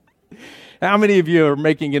How many of you are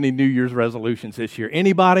making any New Year's resolutions this year?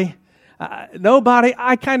 Anybody? Nobody?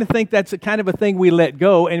 I kind of think that's a kind of a thing we let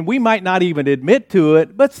go, and we might not even admit to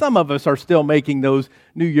it, but some of us are still making those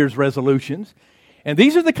New Year's resolutions. And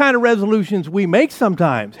these are the kind of resolutions we make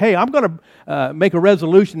sometimes. Hey, I'm going to make a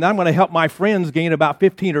resolution that I'm going to help my friends gain about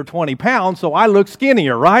 15 or 20 pounds so I look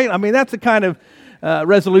skinnier, right? I mean, that's the kind of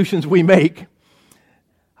resolutions we make.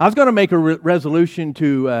 I was going to make a resolution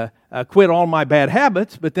to quit all my bad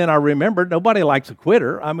habits, but then I remembered nobody likes a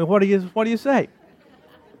quitter. I mean, what do you say?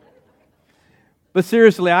 But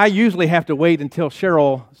seriously, I usually have to wait until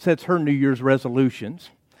Cheryl sets her New Year's resolutions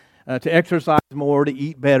to exercise more, to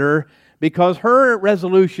eat better, because her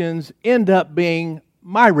resolutions end up being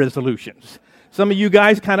my resolutions. Some of you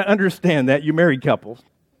guys kind of understand that, you married couples.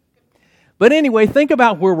 But anyway, think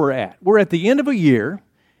about where we're at. We're at the end of a year,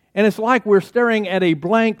 and it's like we're staring at a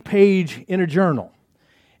blank page in a journal.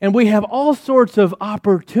 And we have all sorts of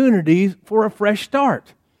opportunities for a fresh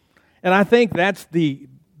start. And I think that's the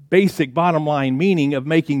basic bottom line meaning of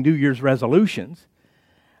making New Year's resolutions.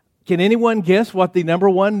 Can anyone guess what the number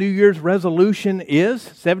one New Year's resolution is?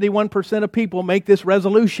 71% of people make this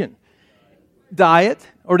resolution. Diet,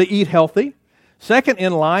 or to eat healthy. Second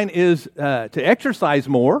in line is to exercise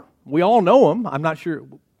more. We all know them. I'm not sure.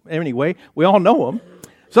 Anyway, we all know them.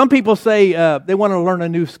 Some people say they want to learn a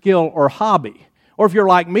new skill or hobby. Or if you're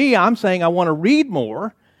like me, I'm saying I want to read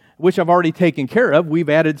more, which I've already taken care of. We've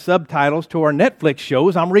added subtitles to our Netflix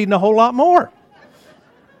shows. I'm reading a whole lot more.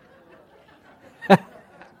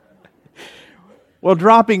 Well,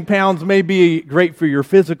 dropping pounds may be great for your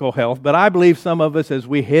physical health, but I believe some of us, as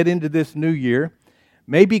we head into this new year,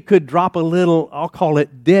 maybe could drop a little, I'll call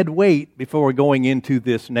it dead weight, before we're going into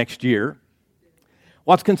this next year.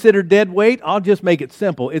 What's considered dead weight? I'll just make it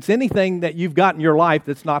simple. It's anything that you've got in your life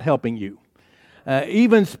that's not helping you.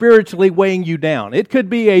 Even spiritually weighing you down. It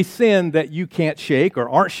could be a sin that you can't shake or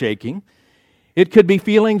aren't shaking. It could be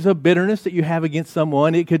feelings of bitterness that you have against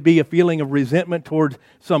someone. It could be a feeling of resentment towards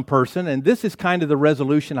some person. And this is kind of the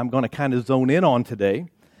resolution I'm going to kind of zone in on today.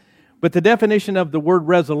 But the definition of the word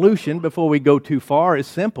resolution, before we go too far, is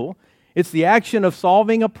simple. It's the action of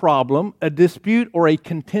solving a problem, a dispute, or a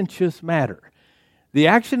contentious matter. The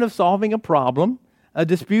action of solving a problem, a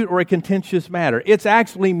dispute, or a contentious matter. It's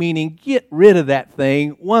actually meaning get rid of that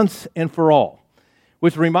thing once and for all.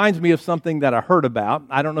 Which reminds me of something that I heard about.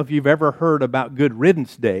 I don't know if you've ever heard about Good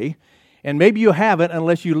Riddance Day. And maybe you haven't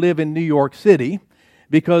unless you live in New York City.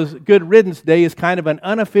 Because Good Riddance Day is kind of an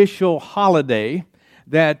unofficial holiday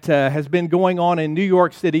that has been going on in New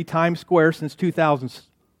York City, Times Square, since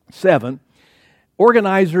 2007.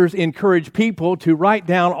 Organizers encourage people to write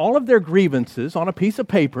down all of their grievances on a piece of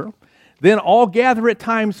paper, then all gather at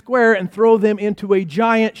Times Square and throw them into a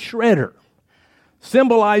giant shredder,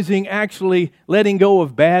 symbolizing actually letting go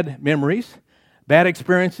of bad memories, bad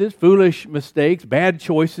experiences, foolish mistakes, bad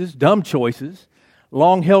choices, dumb choices,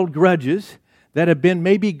 long-held grudges that have been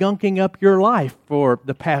maybe gunking up your life for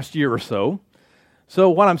the past year or so.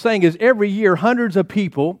 So what I'm saying is every year hundreds of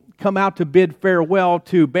people come out to bid farewell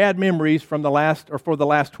to bad memories from for the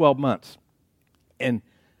last 12 months and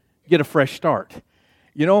get a fresh start.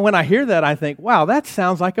 You know, when I hear that, I think, wow, that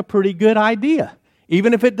sounds like a pretty good idea.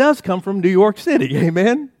 Even if it does come from New York City,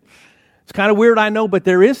 amen? It's kind of weird, I know, but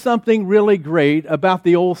there is something really great about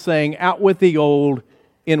the old saying, out with the old,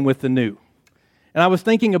 in with the new. And I was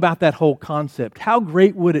thinking about that whole concept. How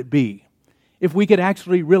great would it be if we could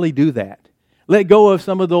actually really do that? Let go of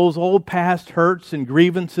some of those old past hurts and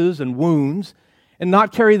grievances and wounds and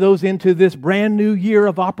not carry those into this brand new year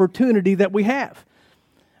of opportunity that we have.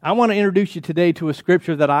 I want to introduce you today to a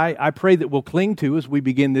scripture that I pray that we'll cling to as we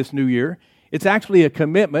begin this new year. It's actually a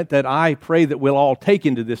commitment that I pray that we'll all take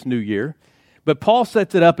into this new year. But Paul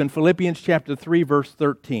sets it up in Philippians chapter 3, verse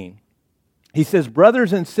 13. He says,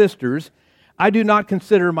 "Brothers and sisters, I do not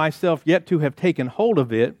consider myself yet to have taken hold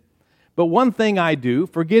of it, but one thing I do,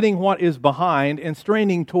 forgetting what is behind and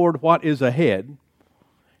straining toward what is ahead."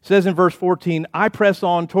 It says in verse 14, "I press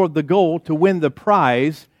on toward the goal to win the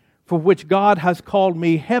prize for which God has called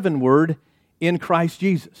me heavenward in Christ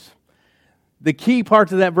Jesus." The key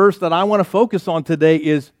part of that verse that I want to focus on today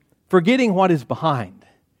is forgetting what is behind.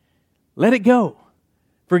 Let it go.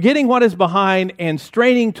 Forgetting what is behind and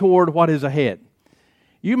straining toward what is ahead.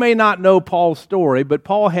 You may not know Paul's story, but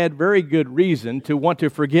Paul had very good reason to want to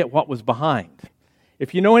forget what was behind.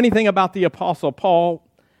 If you know anything about the Apostle Paul,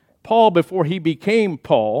 before he became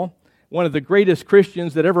Paul, one of the greatest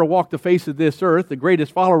Christians that ever walked the face of this earth, the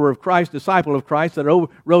greatest follower of Christ, disciple of Christ, that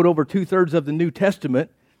wrote over 2/3 of the New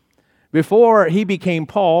Testament, before he became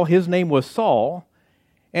Paul, his name was Saul,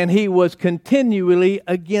 and he was continually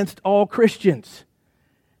against all Christians.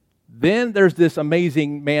 Then there's this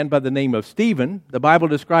amazing man by the name of Stephen. The Bible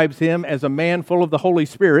describes him as a man full of the Holy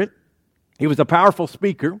Spirit. He was a powerful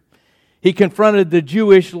speaker. He confronted the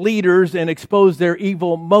Jewish leaders and exposed their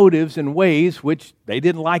evil motives and ways, which they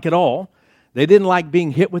didn't like at all. They didn't like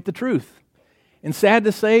being hit with the truth. And sad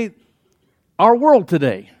to say, our world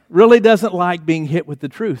today really doesn't like being hit with the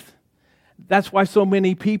truth. That's why so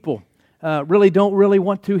many people don't really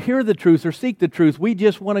want to hear the truth or seek the truth. We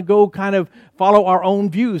just want to go kind of follow our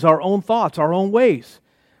own views, our own thoughts, our own ways.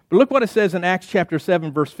 But look what it says in Acts chapter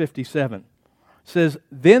 7, verse 57. It says,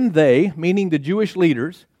 "Then they," meaning the Jewish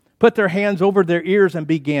leaders, "put their hands over their ears and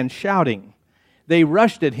began shouting. They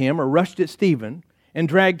rushed at him," or rushed at Stephen, "and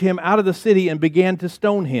dragged him out of the city and began to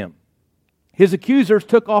stone him. His accusers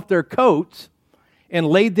took off their coats and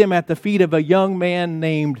laid them at the feet of a young man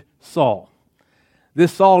named Saul."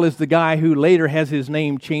 This Saul is the guy who later has his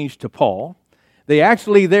name changed to Paul. They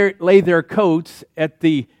actually lay their coats at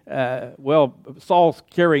the, Saul's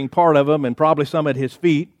carrying part of them and probably some at his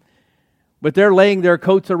feet. But they're laying their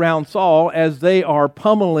coats around Saul as they are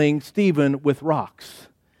pummeling Stephen with rocks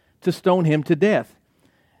to stone him to death.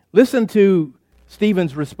 Listen to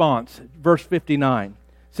Stephen's response, verse 59.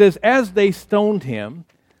 It says, "As they stoned him,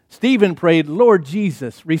 Stephen prayed, 'Lord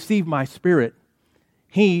Jesus, receive my spirit.'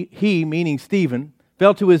 He, meaning Stephen,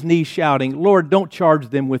 fell to his knees shouting, 'Lord, don't charge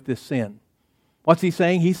them with this sin.'" What's he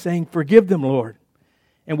saying? He's saying, "Forgive them, Lord."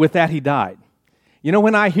 And with that, he died. You know,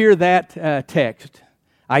 when I hear that text,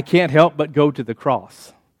 I can't help but go to the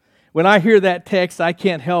cross. When I hear that text, I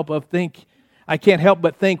can't help but think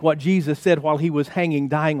what Jesus said while he was hanging,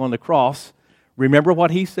 dying on the cross. Remember what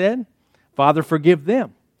he said? "Father, forgive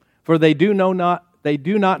them, for they do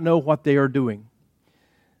not know what they are doing."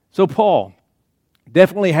 So Paul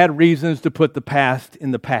definitely had reasons to put the past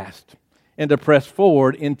in the past and to press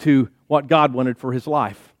forward into what God wanted for his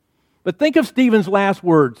life. But think of Stephen's last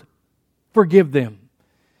words, "Forgive them."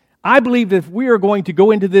 I believe that if we are going to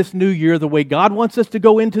go into this new year the way God wants us to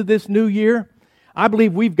go into this new year, I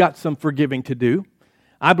believe we've got some forgiving to do.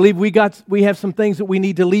 I believe we have some things that we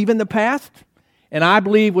need to leave in the past. And I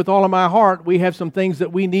believe with all of my heart we have some things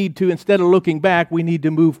that we need to, instead of looking back, we need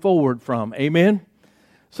to move forward from. Amen?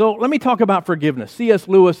 So let me talk about forgiveness. C.S.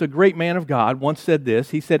 Lewis, a great man of God, once said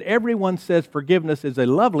this. He said, "Everyone says forgiveness is a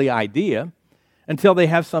lovely idea until they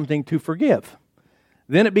have something to forgive.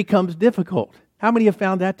 Then it becomes difficult." How many have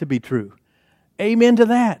found that to be true? Amen to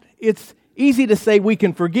that. It's easy to say we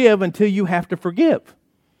can forgive until you have to forgive.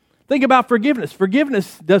 Think about forgiveness.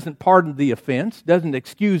 Forgiveness doesn't pardon the offense, doesn't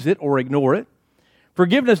excuse it or ignore it.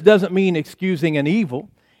 Forgiveness doesn't mean excusing an evil.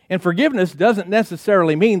 And forgiveness doesn't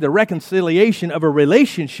necessarily mean the reconciliation of a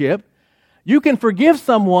relationship. You can forgive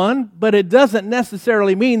someone, but it doesn't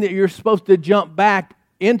necessarily mean that you're supposed to jump back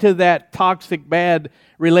into that toxic, bad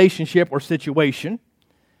relationship or situation.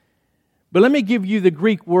 But let me give you the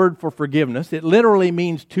Greek word for forgiveness. It literally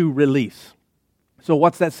means to release. So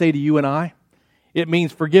what's that say to you and I? It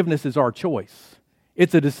means forgiveness is our choice.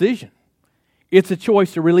 It's a decision. It's a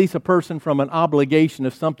choice to release a person from an obligation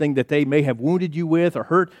of something that they may have wounded you with or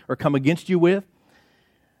hurt or come against you with.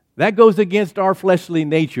 That goes against our fleshly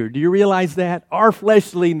nature. Do you realize that? Our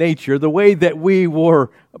fleshly nature, the way that we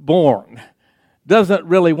were born, doesn't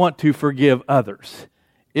really want to forgive others.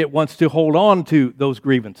 It wants to hold on to those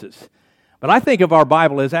grievances. But I think of our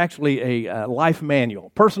Bible as actually a life manual,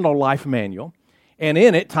 personal life manual. And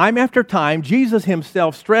in it, time after time, Jesus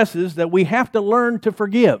himself stresses that we have to learn to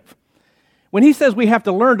forgive. When he says we have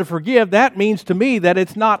to learn to forgive, that means to me that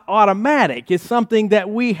it's not automatic. It's something that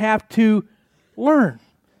we have to learn.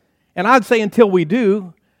 And I'd say until we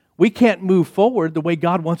do, we can't move forward the way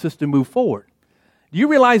God wants us to move forward. Do you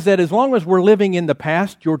realize that as long as we're living in the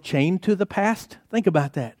past, you're chained to the past? Think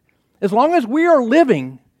about that. As long as we are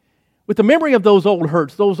living with the memory of those old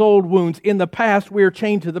hurts, those old wounds in the past, we are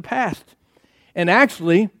chained to the past. And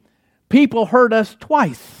actually, people hurt us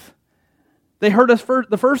twice. They hurt us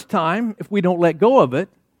the first time, if we don't let go of it,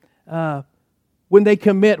 when they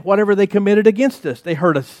commit whatever they committed against us. They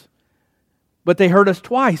hurt us. But they hurt us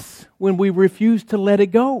twice when we refuse to let it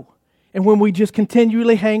go and when we just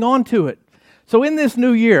continually hang on to it. So in this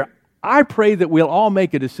new year, I pray that we'll all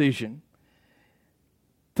make a decision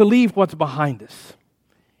to leave what's behind us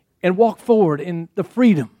and walk forward in the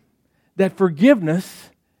freedom that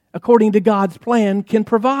forgiveness, according to God's plan, can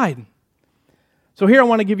provide. So here I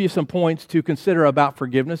want to give you some points to consider about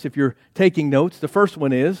forgiveness. If you're taking notes, the first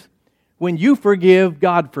one is, when you forgive,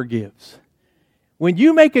 God forgives. When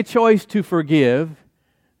you make a choice to forgive,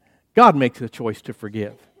 God makes a choice to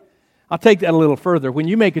forgive. I'll take that a little further. When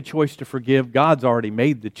you make a choice to forgive, God's already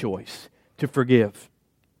made the choice to forgive.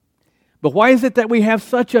 But why is it that we have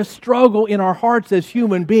such a struggle in our hearts as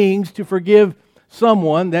human beings to forgive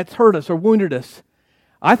someone that's hurt us or wounded us?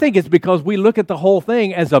 I think it's because we look at the whole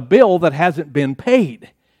thing as a bill that hasn't been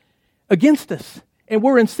paid against us. And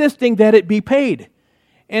we're insisting that it be paid.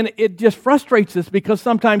 And it just frustrates us because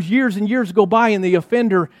sometimes years and years go by and the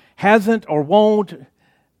offender hasn't or won't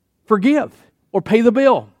forgive or pay the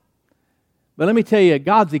bill. But let me tell you,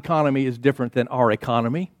 God's economy is different than our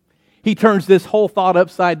economy. He turns this whole thought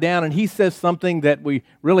upside down and he says something that we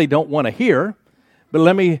really don't want to hear. But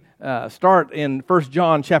let me start in 1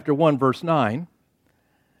 John chapter 1, verse 9.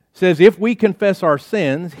 It says, if we confess our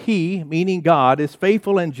sins, He, meaning God, is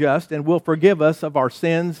faithful and just and will forgive us of our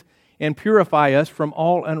sins and purify us from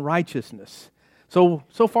all unrighteousness. So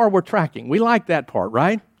far we're tracking. We like that part,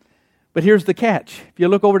 right? But here's the catch. If you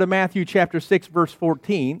look over to Matthew chapter 6, verse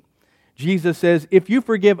 14, Jesus says, if you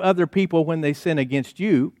forgive other people when they sin against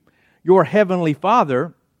you, your heavenly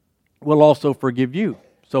Father will also forgive you.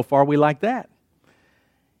 So far we like that.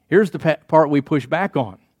 Here's the part we push back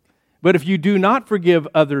on. But if you do not forgive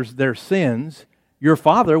others their sins, your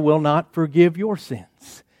Father will not forgive your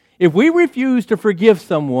sins. If we refuse to forgive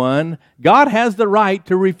someone, God has the right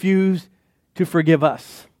to refuse to forgive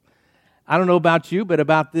us. I don't know about you, but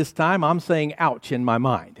about this time, I'm saying ouch in my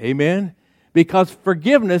mind. Amen? Because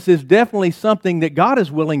forgiveness is definitely something that God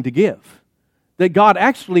is willing to give, that God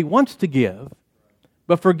actually wants to give.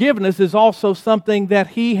 But forgiveness is also something that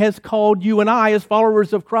He has called you and I, as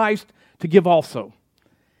followers of Christ, to give also.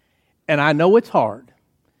 And I know it's hard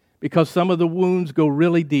because some of the wounds go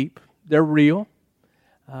really deep. They're real.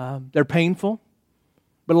 They're painful.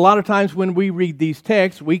 But a lot of times when we read these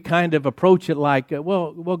texts, we kind of approach it like,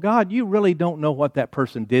 well, God, you really don't know what that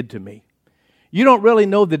person did to me. You don't really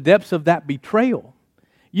know the depths of that betrayal.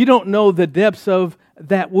 You don't know the depths of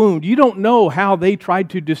that wound. You don't know how they tried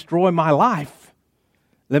to destroy my life.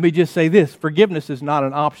 Let me just say this. Forgiveness is not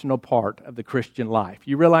an optional part of the Christian life.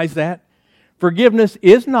 You realize that? Forgiveness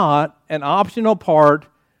is not an optional part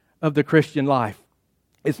of the Christian life.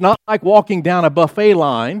 It's not like walking down a buffet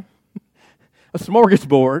line, a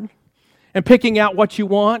smorgasbord, and picking out what you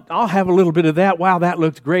want. I'll have a little bit of that. Wow, that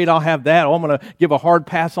looks great. I'll have that. Oh, I'm going to give a hard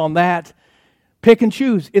pass on that. Pick and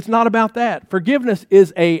choose. It's not about that. Forgiveness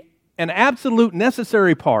is an absolute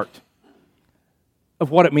necessary part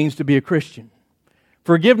of what it means to be a Christian.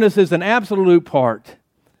 Forgiveness is an absolute part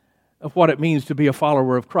of what it means to be a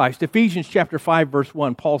follower of Christ. Ephesians chapter 5, verse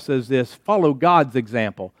 1, Paul says this, follow God's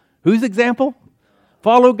example. Whose example?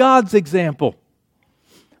 Follow God's example.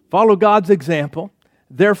 Follow God's example.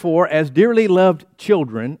 Therefore, as dearly loved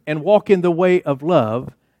children, and walk in the way of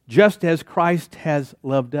love, just as Christ has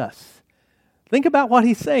loved us. Think about what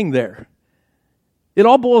he's saying there. It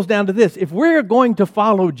all boils down to this. If we're going to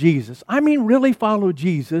follow Jesus, I mean really follow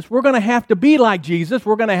Jesus, we're going to have to be like Jesus,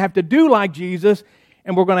 we're going to have to do like Jesus,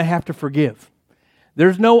 and we're going to have to forgive.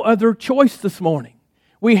 There's no other choice this morning.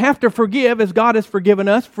 We have to forgive as God has forgiven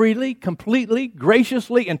us freely, completely,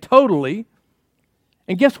 graciously, and totally.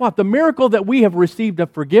 And guess what? The miracle that we have received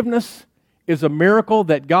of forgiveness is a miracle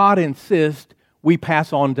that God insists we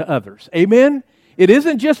pass on to others. Amen? It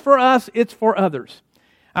isn't just for us, it's for others.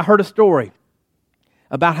 I heard a story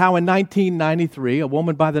about how in 1993, a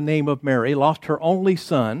woman by the name of Mary lost her only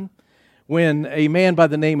son when a man by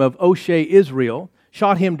the name of O'Shea Israel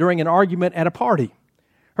shot him during an argument at a party.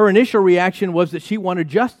 Her initial reaction was that she wanted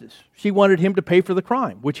justice. She wanted him to pay for the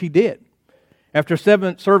crime, which he did. After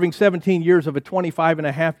serving 17 years of a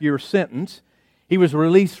 25-and-a-half-year sentence, he was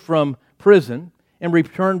released from prison and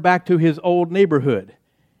returned back to his old neighborhood.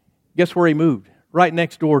 Guess where he moved? Right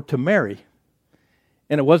next door to Mary.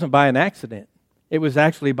 And it wasn't by an accident. It was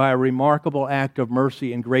actually by a remarkable act of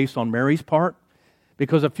mercy and grace on Mary's part,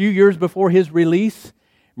 because a few years before his release,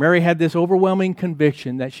 Mary had this overwhelming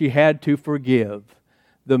conviction that she had to forgive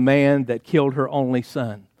the man that killed her only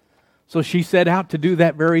son. So she set out to do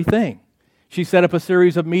that very thing. She set up a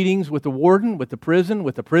series of meetings with the warden, with the prison,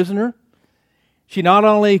 with the prisoner. She not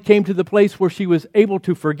only came to the place where she was able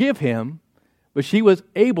to forgive him, but she was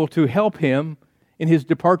able to help him in his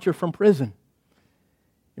departure from prison.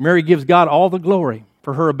 And Mary gives God all the glory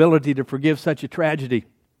for her ability to forgive such a tragedy.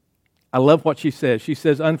 I love what she says. She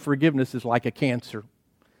says, unforgiveness is like a cancer.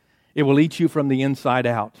 It will eat you from the inside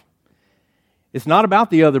out. It's not about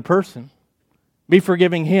the other person. Me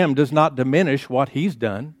forgiving him does not diminish what he's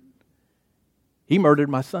done. He murdered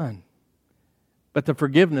my son. But the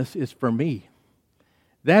forgiveness is for me.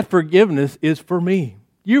 That forgiveness is for me.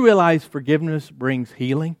 You realize forgiveness brings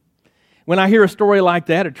healing? When I hear a story like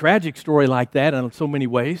that, a tragic story like that in so many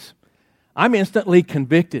ways, I'm instantly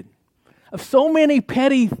convicted of so many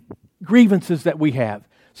petty grievances that we have,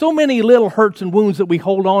 So many little hurts and wounds that we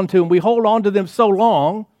hold on to, and we hold on to them so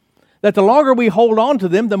long that the longer we hold on to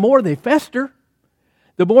them, the more they fester,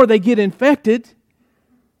 the more they get infected,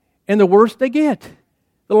 and the worse they get.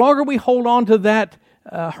 The longer we hold on to that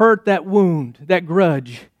hurt, that wound, that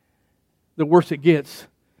grudge, the worse it gets.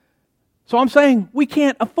 So I'm saying we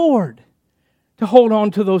can't afford to hold on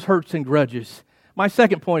to those hurts and grudges. My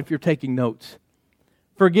second point, if you're taking notes,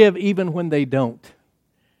 forgive even when they don't.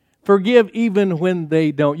 Forgive even when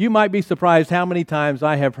they don't. You might be surprised how many times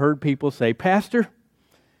I have heard people say, Pastor,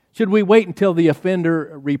 should we wait until the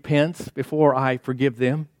offender repents before I forgive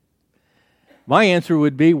them? My answer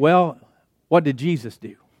would be, well, what did Jesus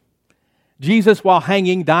do? Jesus, while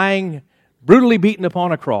hanging, dying, brutally beaten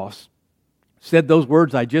upon a cross, said those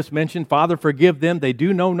words I just mentioned, Father, forgive them. They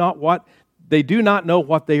do not know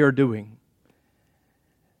what they are doing.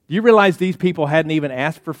 Do you realize these people hadn't even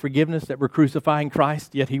asked for forgiveness that were crucifying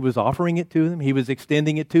Christ, yet He was offering it to them? He was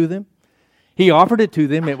extending it to them. He offered it to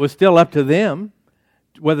them. It was still up to them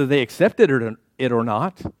whether they accepted it or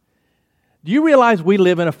not. Do you realize we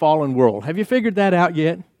live in a fallen world? Have you figured that out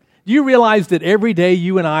yet? Do you realize that every day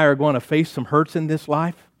you and I are going to face some hurts in this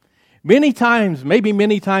life? Many times, maybe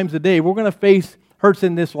many times a day, we're going to face hurts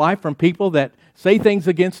in this life from people that say things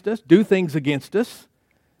against us, do things against us.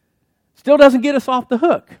 Still doesn't get us off the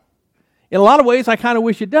hook. In a lot of ways, I kind of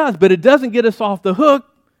wish it does, but it doesn't get us off the hook.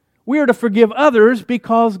 We are to forgive others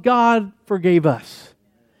because God forgave us.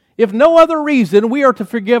 If no other reason, we are to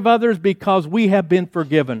forgive others because we have been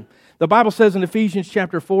forgiven. The Bible says in Ephesians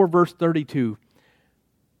chapter 4, verse 32,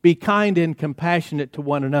 be kind and compassionate to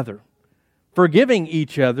one another, forgiving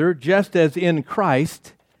each other just as in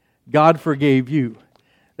Christ God forgave you.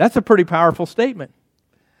 That's a pretty powerful statement.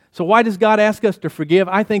 So why does God ask us to forgive?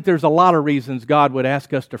 I think there's a lot of reasons God would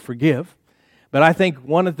ask us to forgive. But I think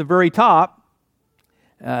one at the very top,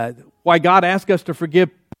 why God asks us to forgive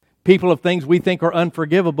people of things we think are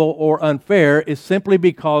unforgivable or unfair is simply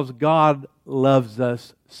because God loves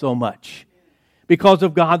us so much. Because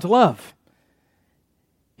of God's love.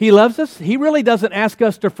 He loves us. He really doesn't ask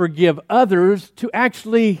us to forgive others to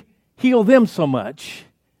actually heal them so much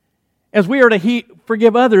as we are to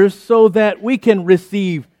forgive others so that we can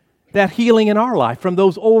receive that healing in our life from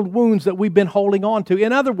those old wounds that we've been holding on to.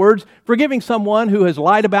 In other words, forgiving someone who has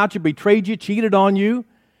lied about you, betrayed you, cheated on you,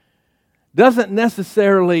 doesn't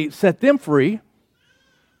necessarily set them free.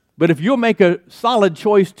 But if you'll make a solid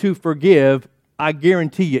choice to forgive, I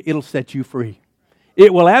guarantee you it'll set you free.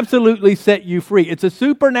 It will absolutely set you free. It's a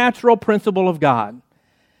supernatural principle of God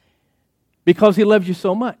because He loves you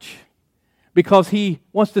so much. Because He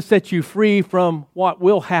wants to set you free from what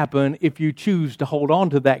will happen if you choose to hold on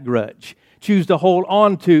to that grudge. Choose to hold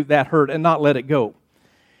on to that hurt and not let it go.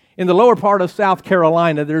 In the lower part of South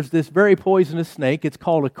Carolina, there's this very poisonous snake. It's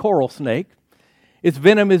called a coral snake. Its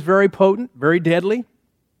venom is very potent, very deadly.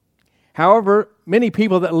 However, many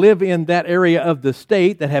people that live in that area of the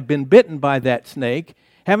state that have been bitten by that snake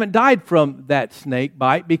haven't died from that snake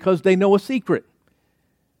bite because they know a secret.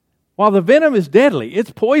 While the venom is deadly,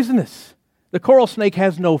 it's poisonous. The coral snake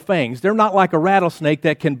has no fangs. They're not like a rattlesnake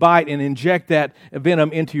that can bite and inject that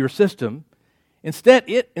venom into your system. Instead,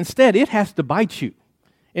 it has to bite you.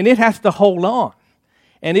 And it has to hold on.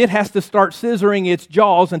 And it has to start scissoring its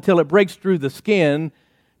jaws until it breaks through the skin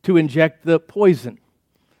to inject the poison.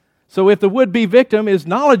 So if the would-be victim is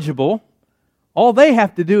knowledgeable, all they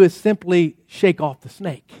have to do is simply shake off the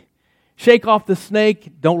snake. Shake off the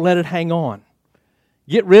snake, don't let it hang on.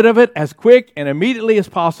 Get rid of it as quick and immediately as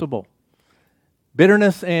possible.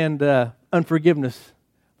 Bitterness and unforgiveness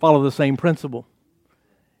follow the same principle.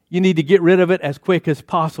 You need to get rid of it as quick as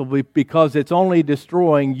possible because it's only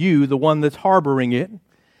destroying you, the one that's harboring it,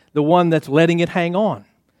 the one that's letting it hang on.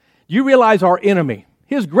 You realize our enemy,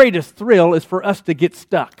 his greatest thrill is for us to get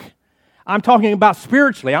stuck. I'm talking about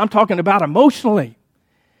spiritually. I'm talking about emotionally.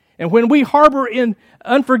 And when we harbor in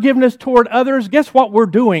unforgiveness toward others, guess what we're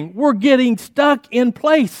doing? We're getting stuck in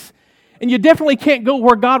place. And you definitely can't go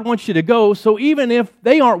where God wants you to go. So even if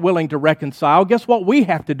they aren't willing to reconcile, guess what we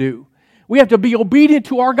have to do? We have to be obedient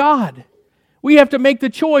to our God. We have to make the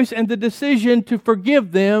choice and the decision to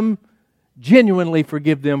forgive them, genuinely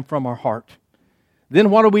forgive them from our heart.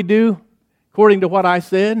 Then what do? According to what I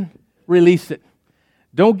said, release it.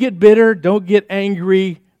 Don't get bitter. Don't get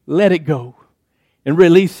angry. Let it go and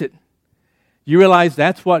release it. You realize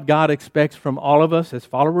that's what God expects from all of us as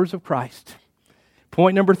followers of Christ.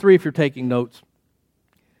 Point number 3, if you're taking notes.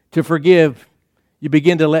 To forgive, you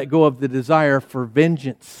begin to let go of the desire for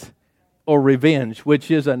vengeance or revenge, which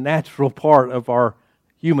is a natural part of our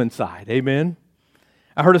human side. Amen?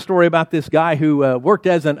 I heard a story about this guy who worked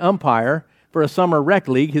as an umpire for a summer rec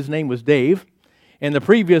league. His name was Dave. And the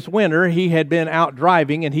previous winter, he had been out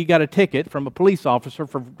driving, and he got a ticket from a police officer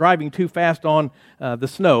for driving too fast on the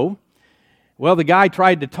snow. Well, the guy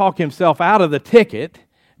tried to talk himself out of the ticket,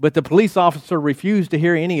 but the police officer refused to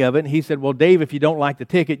hear any of it. And he said, well, Dave, if you don't like the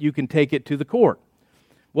ticket, you can take it to the court.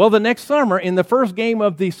 Well, the next summer, in the first game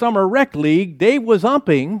of the Summer Rec League, Dave was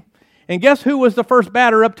umping, and guess who was the first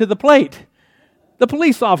batter up to the plate? The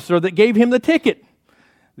police officer that gave him the ticket.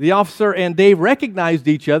 The officer and Dave recognized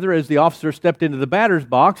each other as the officer stepped into the batter's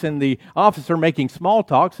box, and the officer, making small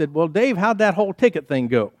talk, said, well, Dave, how'd that whole ticket thing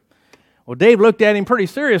go? Well, Dave looked at him pretty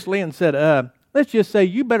seriously and said, let's just say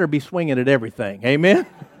you better be swinging at everything. Amen?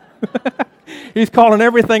 He's calling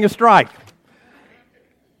everything a strike.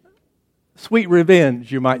 Sweet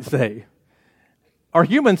revenge, you might say. Our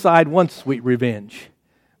human side wants sweet revenge.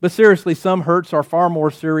 But seriously, some hurts are far more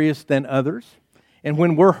serious than others. And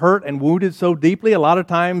when we're hurt and wounded so deeply, a lot of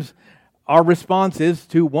times our response is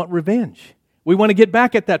to want revenge. We want to get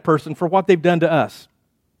back at that person for what they've done to us.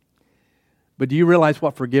 But do you realize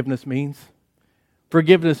what forgiveness means?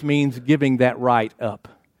 Forgiveness means giving that right up.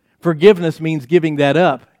 Forgiveness means giving that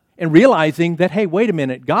up and realizing that, hey, wait a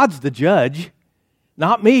minute, God's the judge,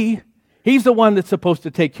 not me. He's the one that's supposed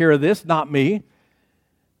to take care of this, not me.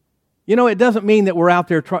 You know, it doesn't mean that we're out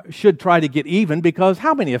there should try to get even, because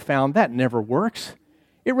how many have found that never works?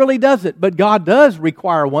 It really doesn't. But God does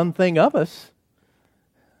require one thing of us.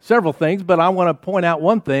 Several things, but I want to point out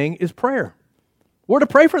one thing is prayer. We're to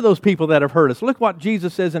pray for those people that have hurt us. Look what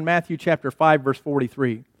Jesus says in Matthew chapter 5, verse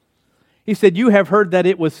 43. He said, you have heard that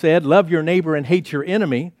it was said, love your neighbor and hate your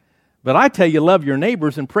enemy. But I tell you, love your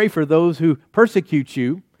neighbors and pray for those who persecute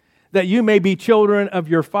you, that you may be children of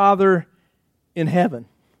your Father in heaven.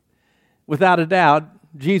 Without a doubt,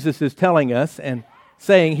 Jesus is telling us and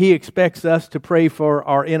saying He expects us to pray for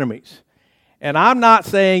our enemies. And I'm not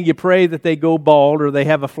saying you pray that they go bald or they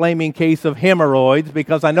have a flaming case of hemorrhoids,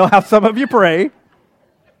 because I know how some of you pray.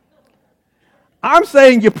 I'm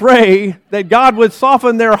saying you pray that God would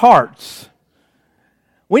soften their hearts.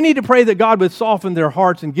 We need to pray that God would soften their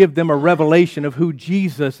hearts and give them a revelation of who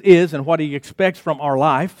Jesus is and what He expects from our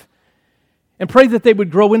life. And pray that they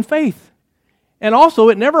would grow in faith. And also,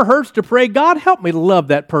 it never hurts to pray, God, help me to love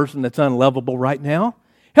that person that's unlovable right now.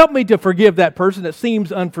 Help me to forgive that person that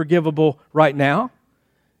seems unforgivable right now.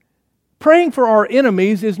 Praying for our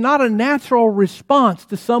enemies is not a natural response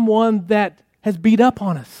to someone that has beat up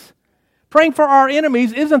on us. Praying for our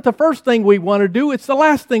enemies isn't the first thing we want to do, it's the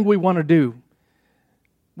last thing we want to do.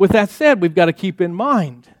 With that said, we've got to keep in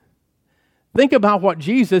mind, think about what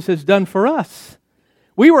Jesus has done for us.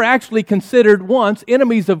 We were actually considered once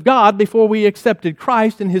enemies of God before we accepted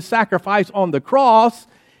Christ and His sacrifice on the cross,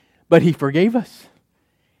 but He forgave us.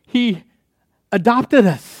 He adopted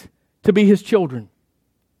us to be His children.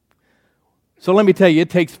 So let me tell you, it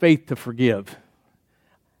takes faith to forgive.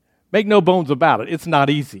 Make no bones about it, it's not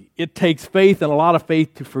easy. It takes faith and a lot of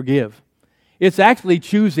faith to forgive. It's actually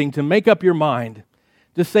choosing to make up your mind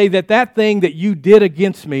to say that that thing that you did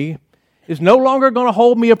against me is no longer going to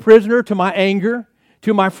hold me a prisoner to my anger,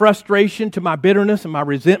 to my frustration, to my bitterness and my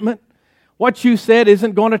resentment. What you said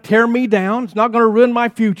isn't going to tear me down. It's not going to ruin my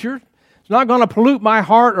future. It's not going to pollute my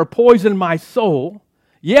heart or poison my soul.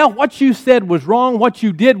 Yeah, what you said was wrong. What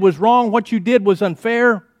you did was wrong. What you did was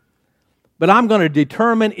unfair. But I'm going to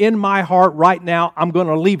determine in my heart right now, I'm going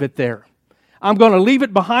to leave it there. I'm going to leave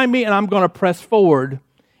it behind me and I'm going to press forward.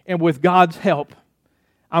 And with God's help,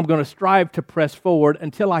 I'm going to strive to press forward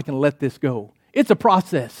until I can let this go. It's a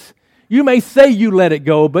process. You may say you let it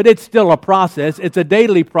go, but it's still a process. It's a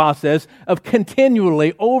daily process of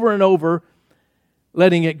continually, over and over,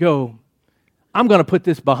 letting it go. I'm going to put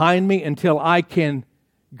this behind me until I can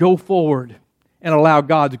go forward and allow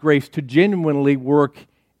God's grace to genuinely work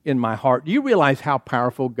in my heart. Do you realize how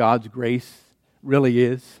powerful God's grace really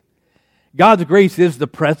is? God's grace is the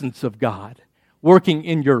presence of God working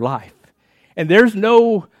in your life. And there's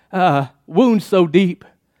no wound so deep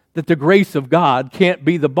that the grace of God can't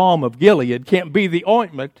be the balm of Gilead, can't be the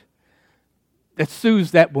ointment that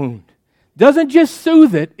soothes that wound. Doesn't just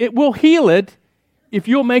soothe it, it will heal it if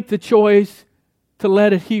you'll make the choice to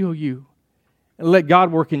let it heal you and let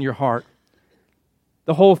God work in your heart.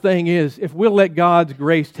 The whole thing is, if we'll let God's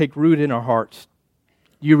grace take root in our hearts,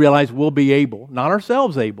 you realize we'll be able, not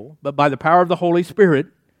ourselves able, but by the power of the Holy Spirit,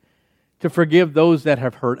 to forgive those that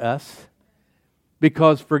have hurt us,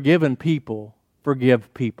 because forgiven people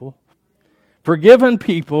forgive people. Forgiven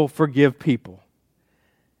people forgive people.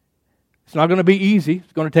 It's not going to be easy.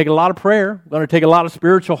 It's going to take a lot of prayer. It's going to take a lot of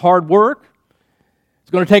spiritual hard work. It's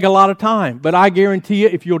It's going to take a lot of time, but I guarantee you,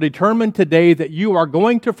 if you'll determine today that you are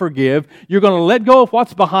going to forgive, you're going to let go of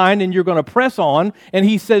what's behind and you're going to press on. And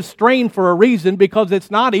he says strain for a reason, because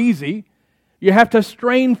it's not easy. You have to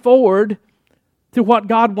strain forward to what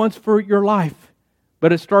God wants for your life.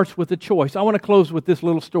 But it starts with a choice. I want to close with this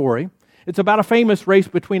little story. It's about a famous race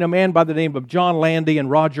between a man by the name of John Landy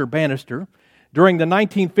and Roger Bannister during the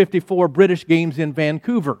 1954 British Games in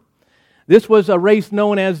Vancouver. This was a race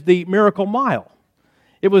known as the Miracle Mile.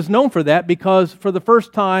 It was known for that because for the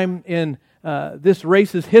first time in this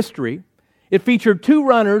race's history, it featured two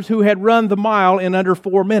runners who had run the mile in under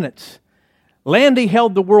 4 minutes. Landy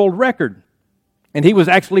held the world record, and he was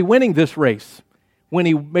actually winning this race when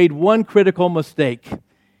he made one critical mistake.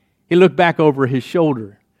 He looked back over his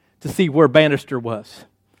shoulder to see where Bannister was.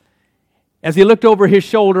 As he looked over his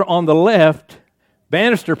shoulder on the left,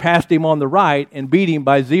 Bannister passed him on the right and beat him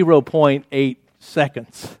by 0.8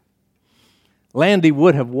 seconds. Landy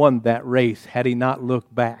would have won that race had he not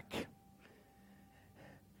looked back.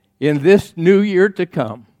 In this new year to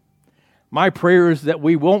come, my prayer is that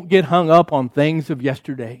we won't get hung up on things of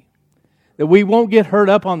yesterday. That we won't get hurt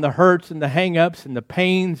up on the hurts and the hang-ups and the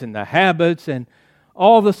pains and the habits and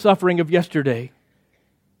all the suffering of yesterday.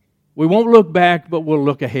 We won't look back, but we'll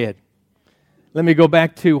look ahead. Let me go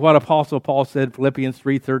back to what Apostle Paul said, Philippians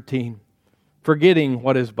 3:13. Forgetting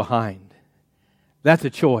what is behind. That's a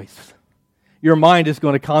choice. Your mind is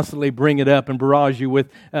going to constantly bring it up and barrage you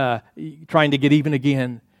with trying to get even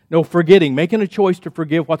again. No, forgetting, making a choice to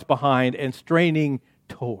forgive what's behind and straining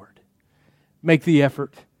toward. Make the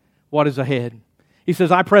effort. What is ahead? He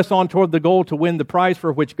says, I press on toward the goal to win the prize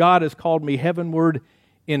for which God has called me heavenward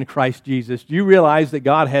in Christ Jesus. Do you realize that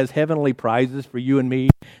God has heavenly prizes for you and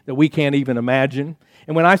me that we can't even imagine?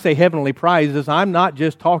 And when I say heavenly prizes, I'm not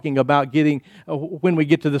just talking about getting when we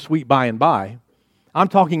get to the sweet by and by. I'm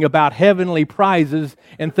talking about heavenly prizes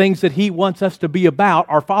and things that He wants us to be about,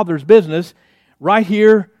 our Father's business, right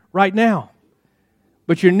here, right now.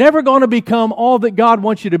 But you're never going to become all that God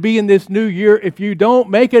wants you to be in this new year if you don't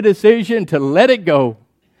make a decision to let it go,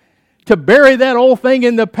 to bury that old thing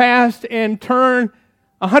in the past and turn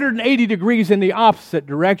 180 degrees in the opposite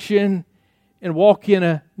direction and walk in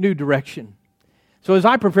a new direction. So as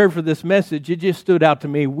I prepared for this message, it just stood out to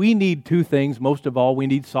me. We need two things. Most of all, we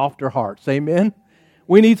need softer hearts. Amen?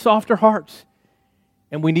 We need softer hearts.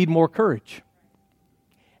 And we need more courage.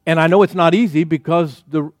 And I know it's not easy because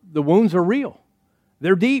the wounds are real.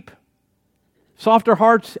 They're deep. Softer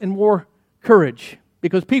hearts and more courage.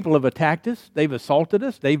 Because people have attacked us. They've assaulted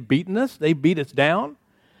us. They've beaten us. They've beat us down.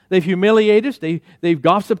 They've humiliated us. They've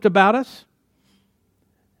gossiped about us.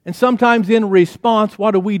 And sometimes in response,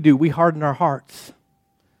 what do? We harden our hearts.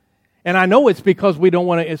 And I know it's because we don't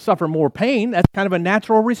want to suffer more pain. That's kind of a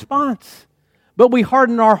natural response. But we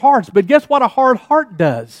harden our hearts. But guess what a hard heart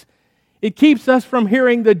does? It keeps us from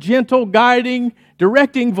hearing the gentle, guiding,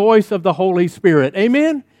 directing voice of the Holy Spirit.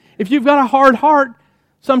 Amen? If you've got a hard heart,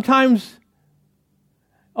 sometimes,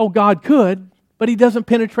 God could, but He doesn't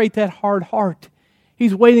penetrate that hard heart.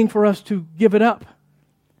 He's waiting for us to give it up.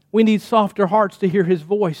 We need softer hearts to hear His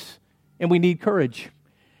voice, and we need courage.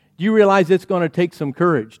 Do you realize it's going to take some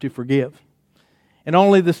courage to forgive? And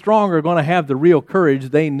only the strong are going to have the real courage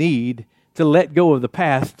they need to let go of the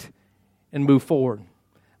past and move forward.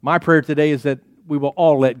 My prayer today is that we will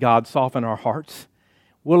all let God soften our hearts.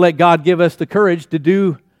 We'll let God give us the courage to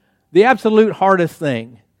do the absolute hardest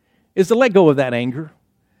thing, is to let go of that anger,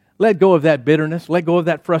 let go of that bitterness, let go of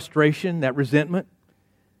that frustration, that resentment.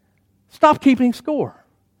 Stop keeping score.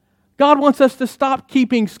 God wants us to stop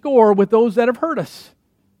keeping score with those that have hurt us.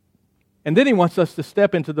 And then He wants us to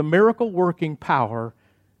step into the miracle-working power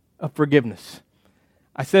of forgiveness.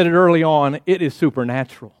 I said it early on, it is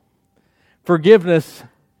supernatural. Forgiveness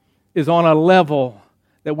is on a level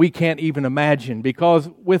that we can't even imagine, because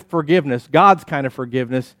with forgiveness, God's kind of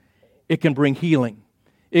forgiveness, it can bring healing.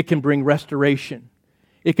 It can bring restoration.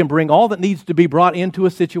 It can bring all that needs to be brought into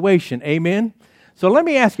a situation. Amen? So let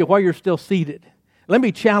me ask you, while you're still seated, let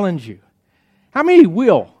me challenge you. How many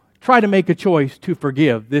will try to make a choice to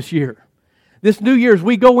forgive this year? This New Year's,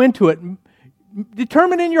 we go into it,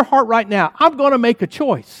 determine in your heart right now, I'm going to make a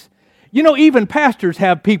choice. You know, even pastors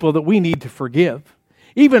have people that we need to forgive.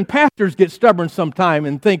 Even pastors get stubborn sometime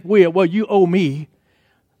and think, well, you owe me.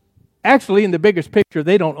 Actually, in the biggest picture,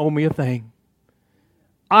 they don't owe me a thing.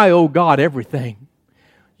 I owe God everything.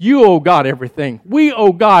 You owe God everything. We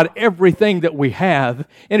owe God everything that we have.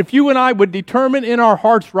 And if you and I would determine in our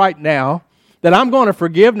hearts right now that I'm going to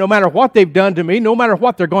forgive no matter what they've done to me, no matter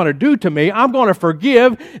what they're going to do to me, I'm going to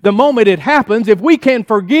forgive the moment it happens. If we can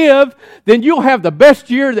forgive, then you'll have the best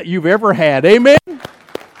year that you've ever had. Amen?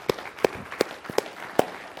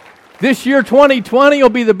 This year, 2020, will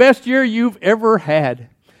be the best year you've ever had.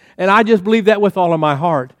 And I just believe that with all of my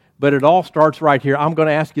heart. But it all starts right here. I'm going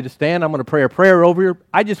to ask you to stand. I'm going to pray a prayer over you.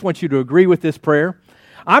 I just want you to agree with this prayer.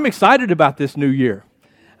 I'm excited about this new year.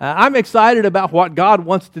 I'm excited about what God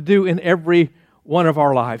wants to do in every one of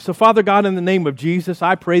our lives. So, Father God, in the name of Jesus,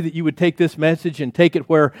 I pray that you would take this message and take it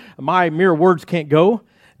where my mere words can't go,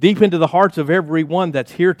 deep into the hearts of everyone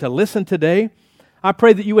that's here to listen today. I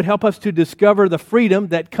pray that you would help us to discover the freedom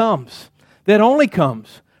that only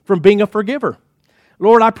comes from being a forgiver.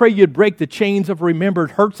 Lord, I pray you'd break the chains of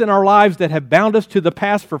remembered hurts in our lives that have bound us to the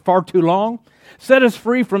past for far too long. Set us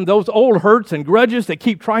free from those old hurts and grudges that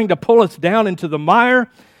keep trying to pull us down into the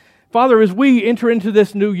mire. Father, as we enter into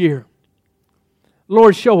this new year,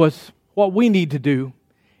 Lord, show us what we need to do,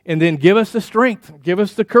 and then give us the strength, give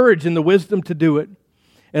us the courage and the wisdom to do it.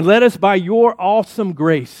 And let us, by your awesome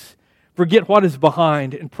grace, forget what is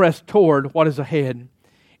behind and press toward what is ahead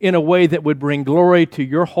in a way that would bring glory to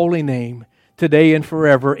your holy name today and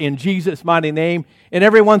forever. In Jesus' mighty name. And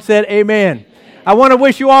everyone said amen. I want to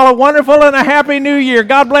wish you all a wonderful and a happy new year.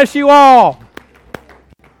 God bless you all.